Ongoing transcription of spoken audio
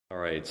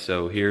Alright,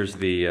 so here's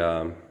the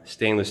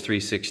stainless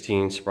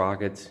 316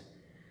 sprockets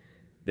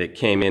that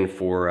came in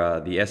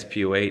for the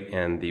SP08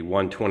 and the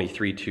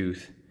 123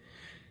 tooth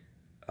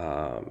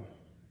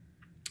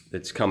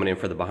that's coming in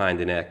for the behind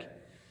the neck.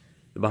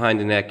 The behind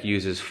the neck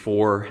uses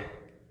 4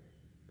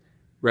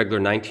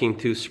 regular 19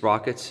 tooth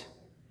sprockets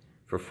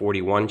for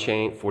 40-1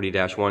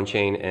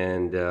 chain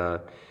and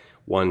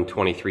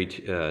 123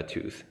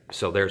 tooth.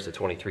 So there's the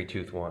 23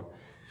 tooth one.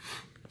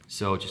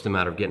 So it's just a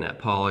matter of getting that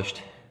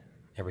polished.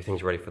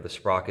 Everything's ready for the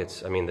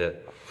sprockets, the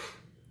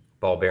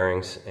ball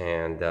bearings,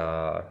 and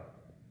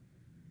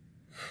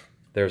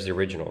there's the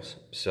originals.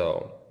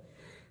 So,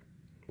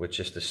 with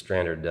just the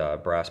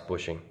standard brass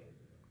bushing.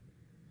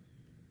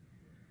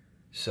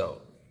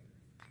 So,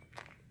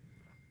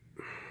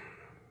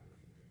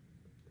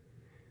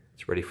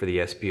 it's ready for the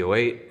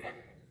SP08.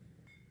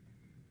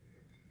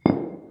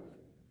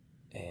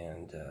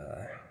 And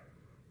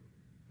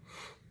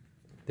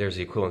there's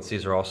the equivalents.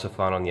 These are also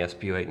found on the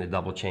SP08 in the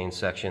double chain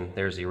section.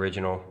 There's the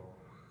original.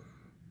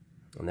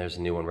 And there's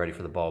a new one ready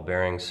for the ball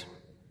bearings.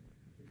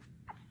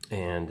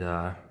 And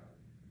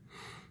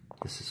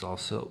this is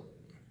also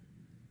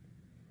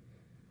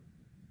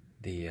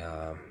the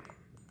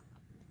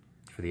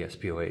for the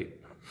SP08.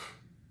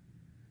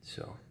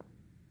 So,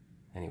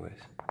 anyways.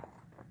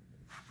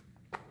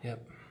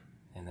 Yep.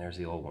 And there's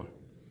the old one.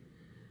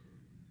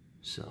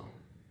 So.